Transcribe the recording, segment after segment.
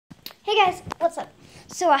Hey guys, what's up?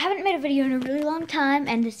 So I haven't made a video in a really long time,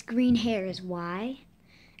 and this green hair is why.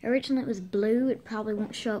 Originally it was blue. It probably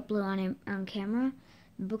won't show up blue on camera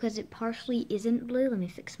because it partially isn't blue. Let me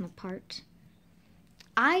fix my part.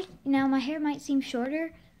 Now my hair might seem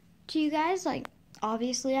shorter to you guys. Like,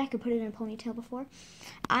 obviously I could put it in a ponytail before.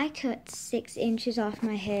 I cut 6 inches off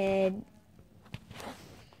my head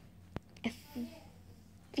a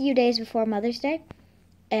few days before Mother's Day.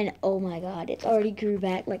 And oh my god, it's already grew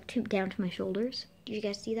back like down to my shoulders. Did you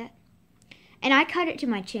guys see that? And I cut it to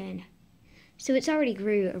my chin. So it's already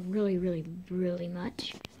grew really, really, really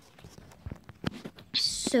much.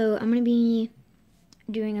 So I'm going to be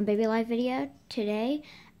doing a baby life video today.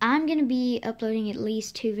 I'm going to be uploading at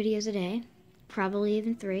least 2 videos a day. Probably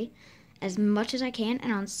even 3. As much as I can.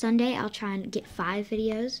 And on Sunday, I'll try and get 5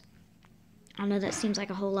 videos. I know that seems like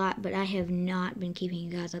a whole lot, but I have not been keeping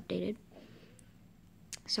you guys updated.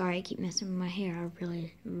 Sorry, I keep messing with my hair. I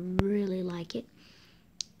really, really like it.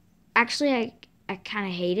 Actually, I kind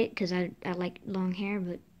of hate it because I like long hair,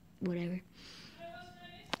 but whatever.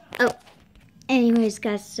 Oh, anyways,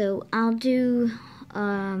 guys, so I'll do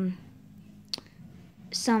a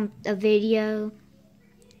video,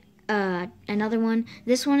 another one.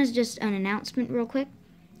 This one is just an announcement real quick.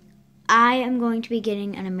 I am going to be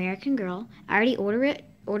getting an American Girl. I already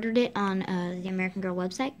ordered it on the American Girl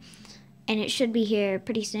website. And it should be here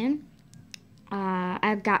pretty soon.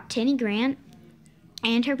 I've got Tenny Grant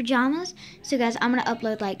and her pajamas. So guys, I'm going to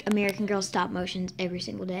upload like American Girl stop motions every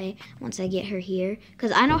single day once I get her here.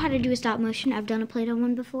 Because I know how to do a stop motion. I've done a Play-Doh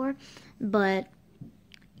one before. But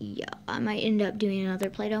yeah, I might end up doing another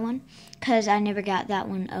Play-Doh one. Because I never got that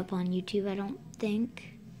one up on YouTube, I don't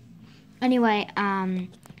think. Anyway,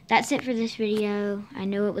 that's it for this video. I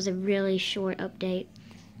know it was a really short update.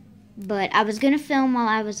 But I was going to film while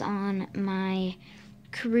I was on my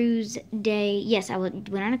cruise day. Yes, I went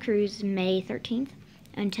on a cruise May 13th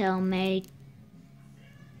until May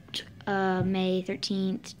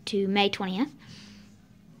 13th to May 20th.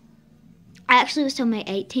 I actually was till May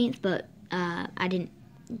 18th, but I didn't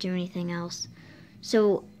do anything else.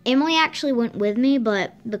 So Emily actually went with me,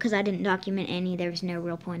 but because I didn't document any, there was no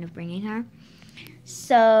real point of bringing her.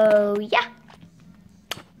 So, yeah.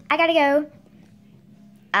 I gotta go.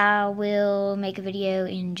 I will make a video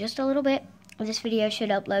in just a little bit. This video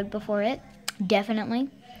should upload before it. Definitely.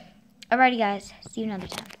 Alrighty guys. See you another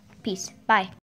time. Peace. Bye.